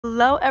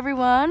Hello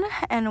everyone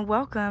and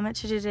welcome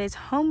to today's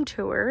home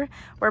tour.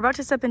 We're about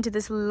to step into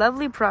this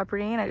lovely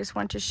property and I just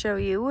want to show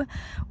you.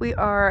 We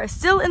are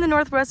still in the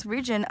northwest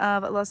region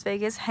of Las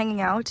Vegas,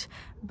 hanging out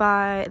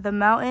by the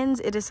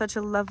mountains. It is such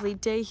a lovely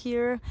day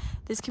here.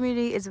 This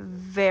community is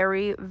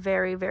very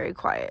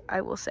quiet, I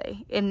will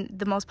say, in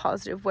the most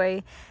positive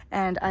way,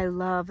 and I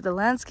love the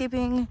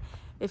landscaping.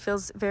 It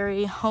feels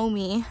very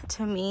homey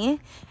to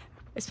me.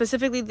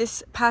 Specifically,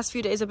 this past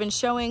few days I've been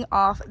showing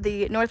off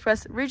the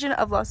northwest region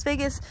of Las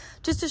Vegas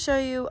just to show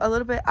you a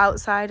little bit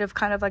outside of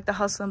kind of like the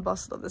hustle and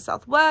bustle of the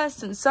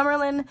Southwest and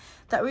Summerlin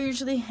that we're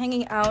usually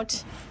hanging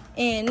out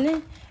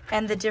in,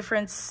 and the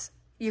difference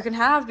you can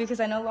have, because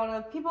I know a lot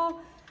of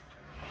people,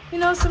 you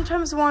know,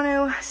 sometimes want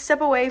to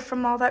step away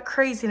from all that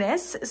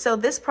craziness. So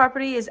this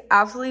property is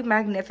absolutely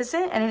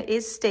magnificent and it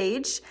is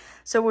staged.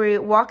 So we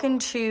walk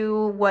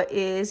into what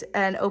is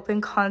an open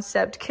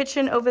concept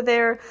kitchen over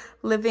there,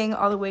 living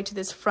all the way to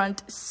this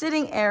front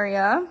sitting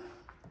area.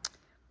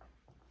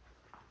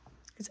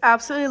 It's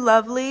absolutely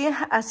lovely,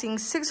 asking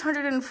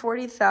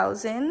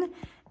 $640,000.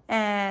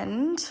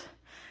 And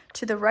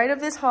to the right of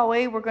this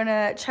hallway, we're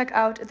gonna check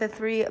out the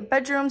 3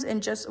 bedrooms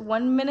in just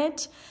 1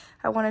 minute.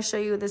 I want to show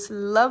you this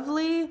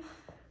lovely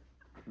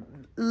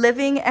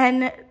living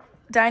and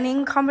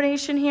dining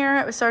combination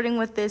here, starting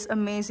with this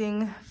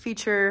amazing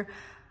feature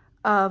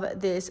of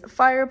this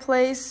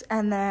fireplace,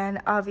 and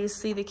then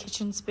obviously the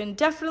kitchen's been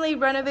definitely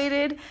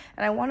renovated.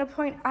 And I want to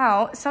point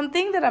out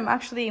something that I'm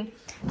actually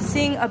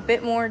seeing a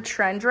bit more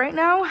trend right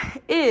now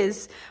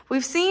is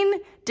we've seen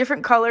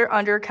different color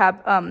under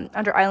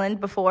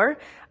island before.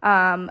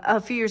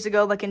 A few years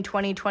ago, like in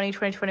 2020,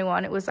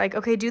 2021, it was like,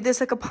 okay, do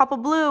this like a pop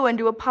of blue and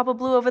do a pop of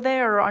blue over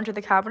there or onto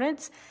the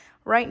cabinets.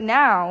 Right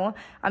now,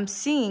 I'm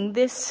seeing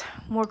this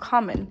more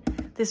common,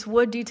 this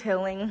wood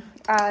detailing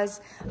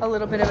as a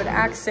little bit of an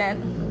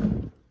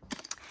accent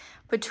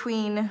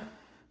between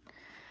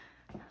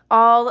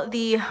all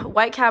the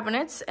white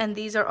cabinets, and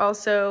these are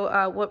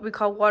also what we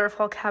call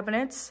waterfall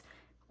countertops,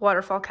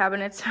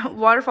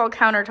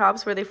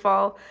 where they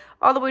fall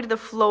all the way to the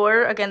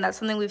floor. Again, that's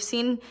something we've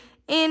seen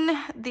in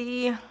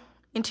the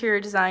interior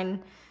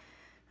design,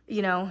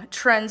 you know,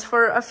 trends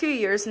for a few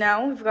years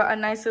now. We've got a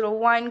nice little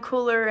wine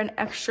cooler and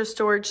extra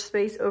storage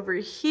space over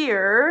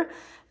here.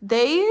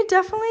 They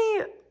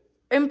definitely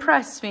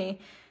impressed me.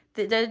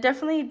 They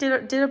definitely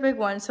did a big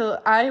one. So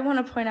I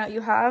want to point out,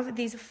 you have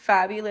these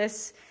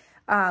fabulous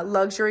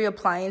luxury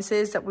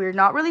appliances that we're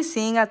not really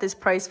seeing at this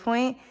price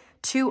point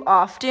too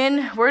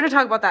often. We're going to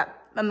talk about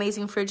that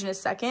amazing fridge in a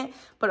second,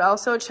 but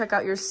also check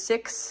out your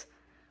 6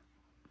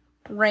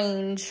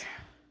 range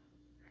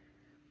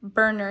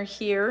burner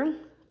here.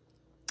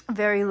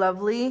 Very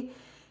lovely.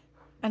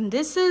 And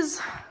this is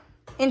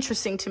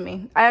interesting to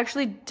me. I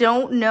actually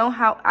don't know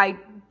how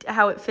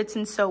it fits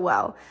in so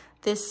well.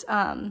 This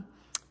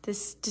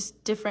this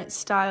just different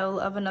style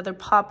of another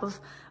pop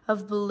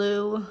of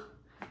blue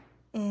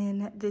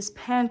in this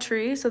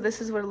pantry. So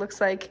this is what it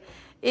looks like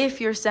if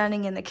you're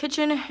standing in the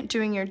kitchen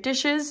doing your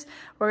dishes.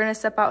 We're gonna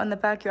step out in the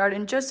backyard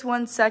in just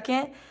 1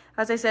 second.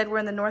 As I said, we're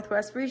in the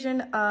northwest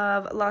region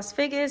of Las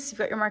Vegas. You've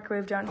got your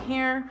microwave down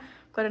here.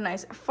 Got a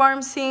nice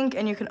farm sink,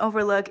 and you can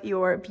overlook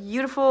your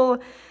beautiful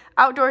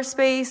outdoor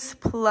space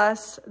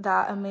plus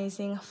that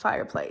amazing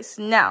fireplace.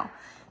 Now,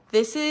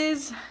 this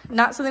is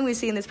not something we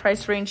see in this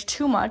price range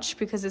too much,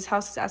 because this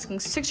house is asking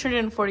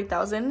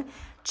 $640,000.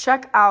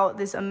 Check out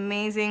this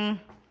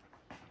amazing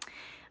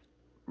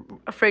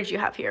fridge you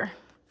have here.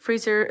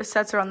 Freezer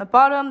sets are on the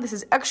bottom. This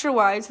is extra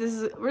wide, so this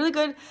is a really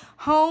good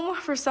home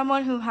for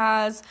someone who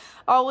has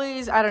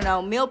always, I don't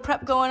know, meal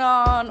prep going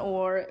on,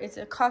 or it's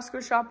a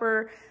Costco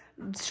shopper,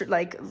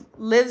 like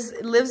lives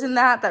in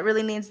that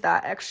really needs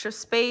that extra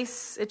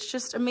space. It's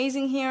just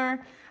amazing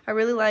here. I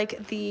really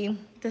like the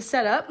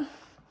setup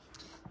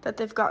that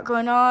they've got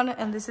going on,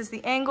 and this is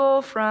the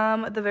angle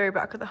from the very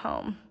back of the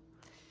home,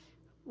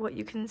 what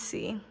you can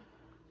see.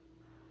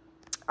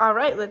 All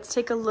right, let's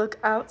take a look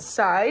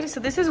outside. So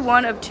this is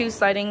one of 2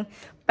 sliding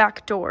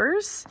back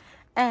doors,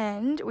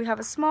 and we have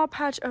a small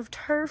patch of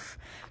turf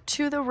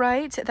to the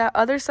right. That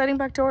other sliding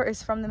back door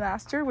is from the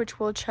master,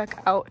 which we'll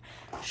check out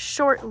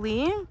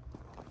shortly.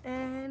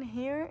 And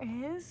here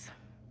is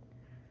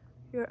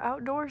your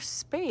outdoor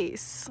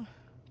space.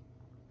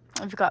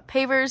 We've got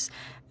pavers,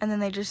 and then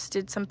they just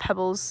did some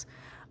pebbles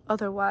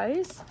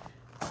otherwise.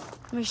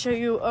 Let me show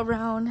you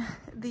around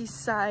the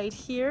side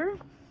here.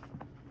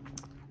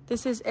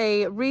 This is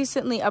a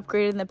recently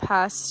upgraded in the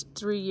past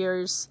 3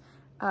 years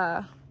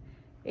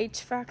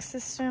HVAC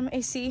system,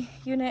 AC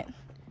unit.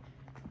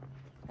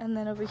 And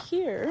then over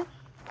here,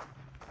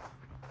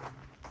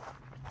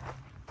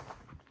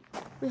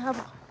 we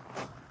have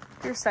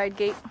your side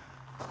gate.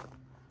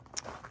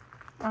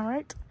 All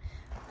right.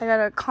 I got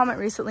a comment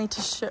recently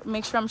to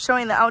make sure I'm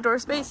showing the outdoor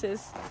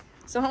spaces.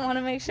 So I want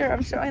to make sure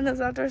I'm showing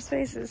those outdoor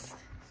spaces.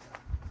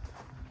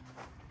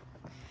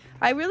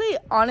 I really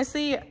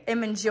honestly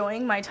am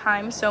enjoying my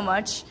time so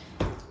much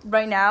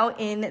right now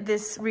in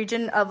this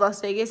region of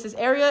Las Vegas. This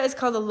area is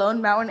called the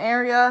Lone Mountain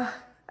area.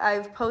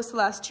 I've posted the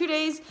last 2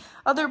 days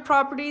other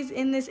properties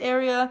in this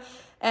area,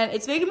 and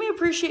it's making me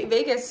appreciate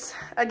Vegas.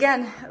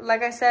 Again,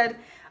 like I said,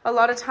 a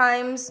lot of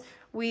times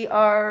we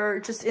are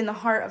just in the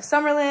heart of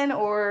Summerlin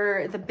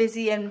or the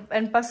busy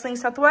and bustling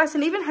Southwest,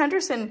 and even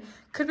Henderson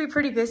could be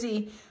pretty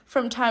busy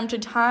from time to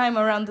time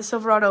around the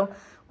Silverado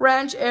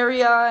Ranch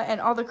area and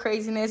all the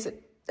craziness.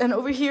 And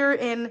over here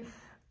in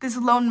this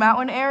Lone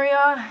Mountain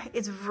area,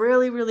 it's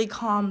really, really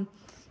calm,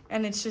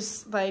 and it's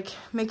just like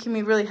making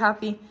me really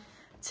happy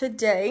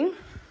today.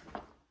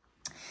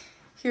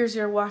 Here's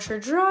your washer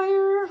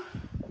dryer,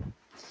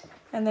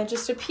 and then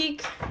just a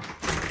peek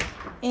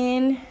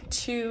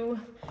into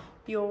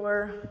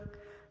your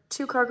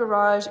 2-car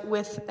garage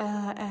with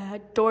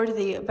a door to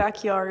the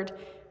backyard.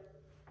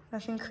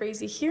 Nothing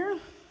crazy here.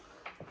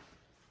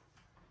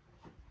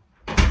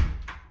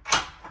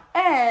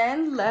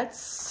 And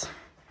that's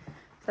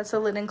a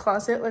linen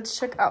closet. Let's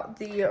check out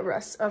the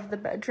rest of the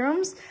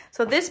bedrooms.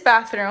 So this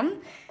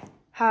bathroom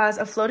has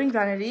a floating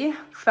vanity,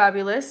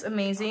 fabulous,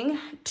 amazing,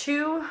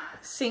 2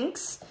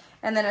 sinks,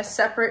 and then a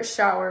separate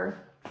shower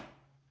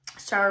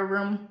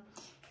room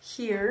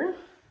here.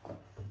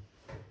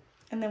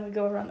 And then we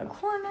go around the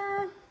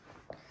corner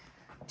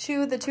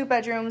to the 2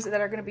 bedrooms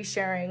that are going to be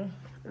sharing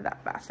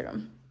that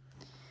bathroom.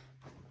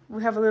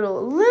 We have a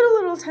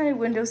little tiny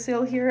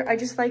windowsill here. I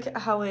just like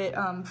how it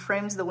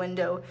frames the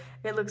window.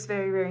 It looks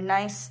very, very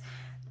nice.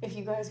 If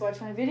you guys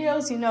watch my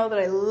videos, you know that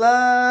I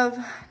love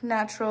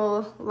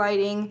natural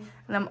lighting,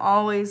 and I'm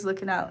always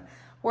looking out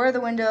where are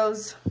the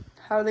windows,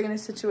 how are they going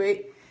to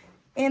situate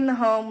in the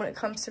home when it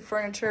comes to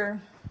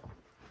furniture.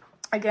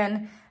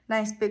 Again,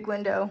 nice big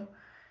window.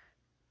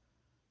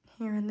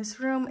 Here in this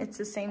room, it's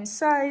the same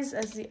size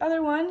as the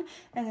other one.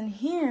 And then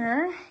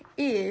here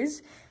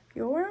is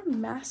your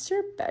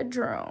master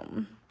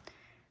bedroom.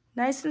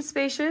 Nice and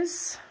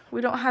spacious.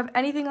 We don't have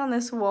anything on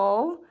this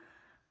wall.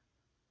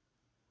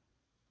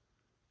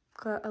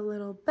 Got a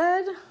little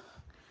bed.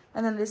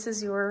 And then this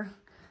is your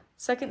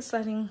second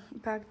sliding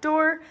back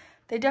door.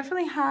 They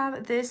definitely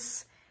have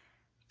this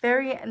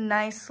very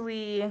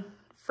nicely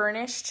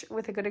furnished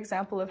with a good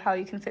example of how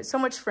you can fit so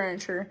much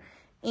furniture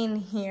in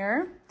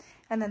here.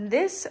 And then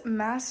this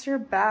master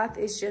bath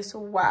is just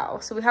wow.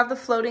 So we have the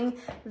floating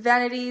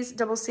vanities,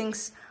 double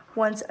sinks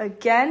once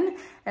again.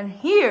 And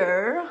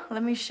here,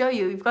 let me show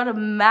you, you've got a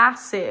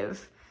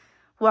massive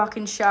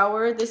walk-in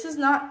shower. This is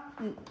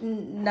not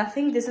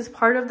nothing. This is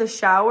part of the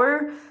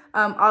shower.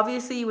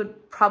 Obviously, you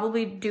would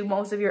probably do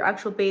most of your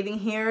actual bathing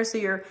here, so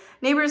your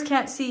neighbors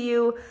can't see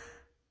you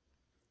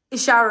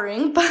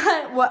showering.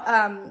 But what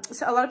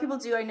so a lot of people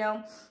do, I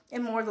know,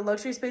 in more of the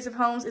luxury space of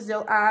homes, is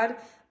they'll add,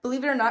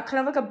 believe it or not, kind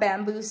of like a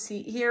bamboo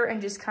seat here and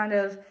just kind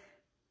of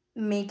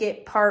make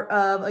it part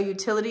of a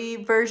utility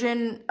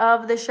version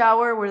of the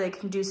shower where they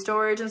can do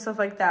storage and stuff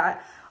like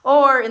that.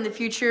 Or in the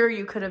future,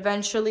 you could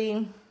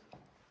eventually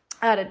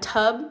add a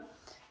tub.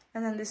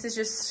 And then this is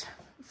just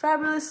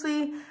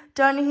fabulously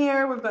done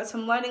here. We've got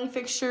some lighting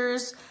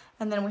fixtures,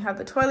 and then we have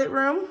the toilet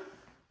room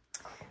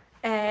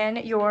and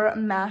your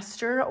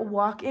master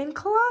walk-in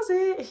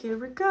closet. Here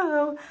we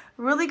go.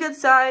 Really good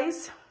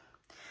size.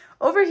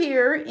 Over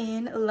here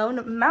in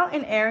Lone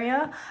Mountain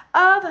area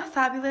of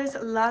fabulous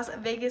Las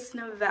Vegas,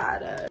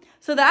 Nevada.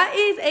 So that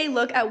is a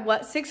look at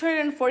what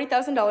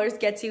 $640,000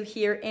 gets you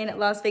here in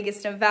Las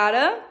Vegas,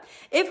 Nevada.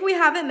 If we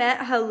haven't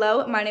met,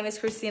 hello, my name is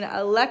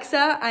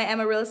Kristina.Alexa. I am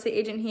a real estate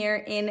agent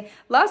here in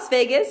Las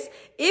Vegas.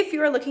 If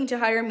you are looking to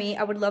hire me,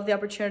 I would love the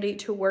opportunity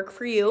to work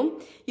for you.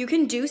 You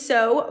can do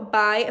so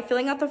by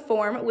filling out the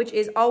form, which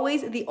is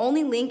always the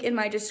only link in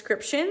my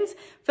descriptions.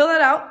 Fill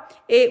that out.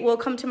 It will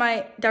come to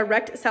my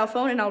direct cell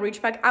phone, and I'll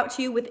reach back out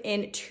to you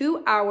within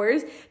 2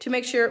 hours to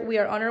make sure we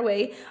are on our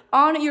way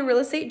on your real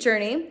estate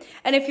journey.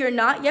 And if you're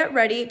not yet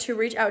ready to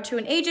reach out to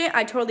an agent,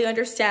 I totally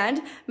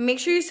understand. Make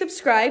sure you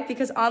subscribe,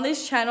 because on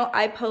this channel,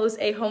 I post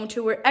a home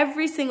tour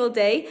every single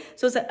day.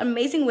 So it's an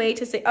amazing way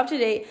to stay up to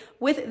date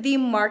with the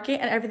market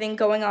and everything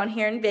going on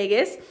here in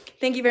Vegas.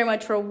 Thank you very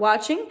much for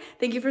watching.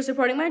 Thank you for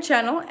supporting my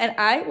channel, and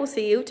I will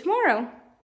see you tomorrow.